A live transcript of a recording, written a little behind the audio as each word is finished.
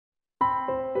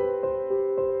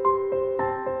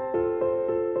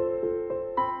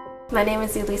My name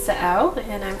is Eliza Au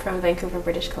and I'm from Vancouver,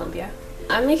 British Columbia.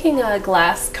 I'm making a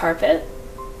glass carpet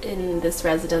in this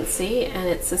residency, and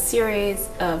it's a series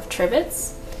of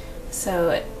trivets.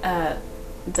 So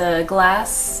the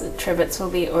glass trivets will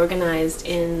be organized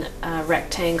in a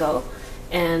rectangle,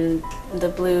 and the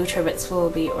blue trivets will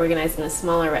be organized in a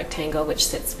smaller rectangle which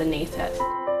sits beneath it.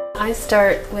 I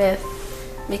start with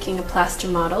making a plaster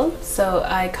model, so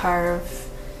I carve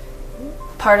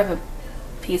part of a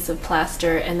piece of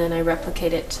plaster and then I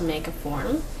replicate it to make a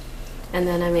form, and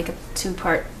then I make a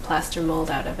two-part plaster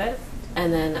mold out of it,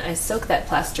 and then I soak that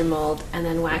plaster mold and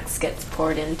then wax gets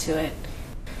poured into it,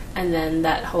 and then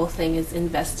that whole thing is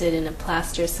invested in a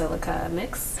plaster silica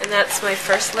mix. And that's my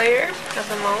first layer of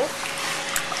the mold.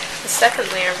 The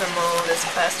second layer of the mold is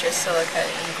plaster silica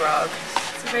and grog.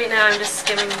 So right now I'm just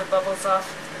skimming the bubbles off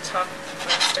the top of the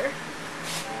plaster.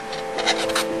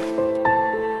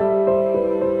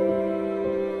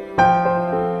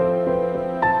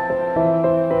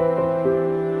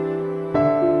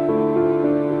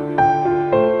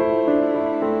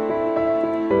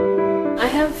 I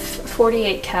have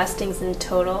 48 castings in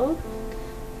total,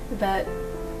 but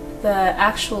the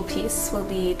actual piece will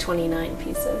be 29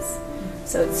 pieces.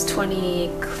 So it's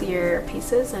 20 clear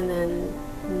pieces and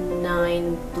then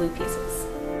 9 blue pieces.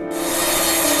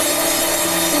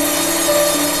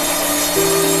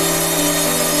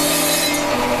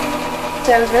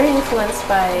 So I was very influenced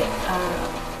by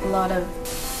a lot of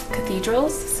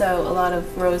cathedrals, so a lot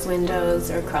of rose windows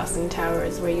or crossing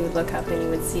towers where you would look up and you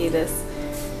would see this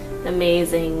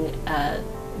amazing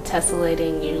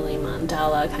tessellating, usually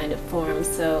mandala kind of form.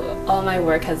 So all my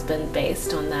work has been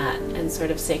based on that and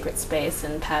sort of sacred space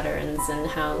and patterns and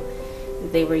how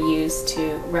they were used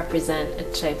to represent a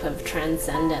type of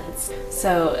transcendence.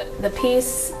 So the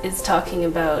piece is talking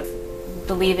about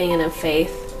believing in a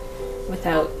faith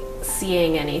without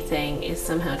seeing anything is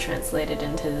somehow translated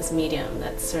into this medium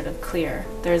that's sort of clear.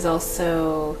 There's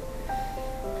also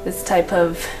this type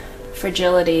of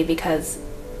fragility because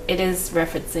it is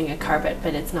referencing a carpet,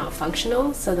 but it's not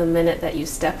functional, so the minute that you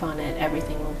step on it,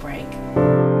 everything will break.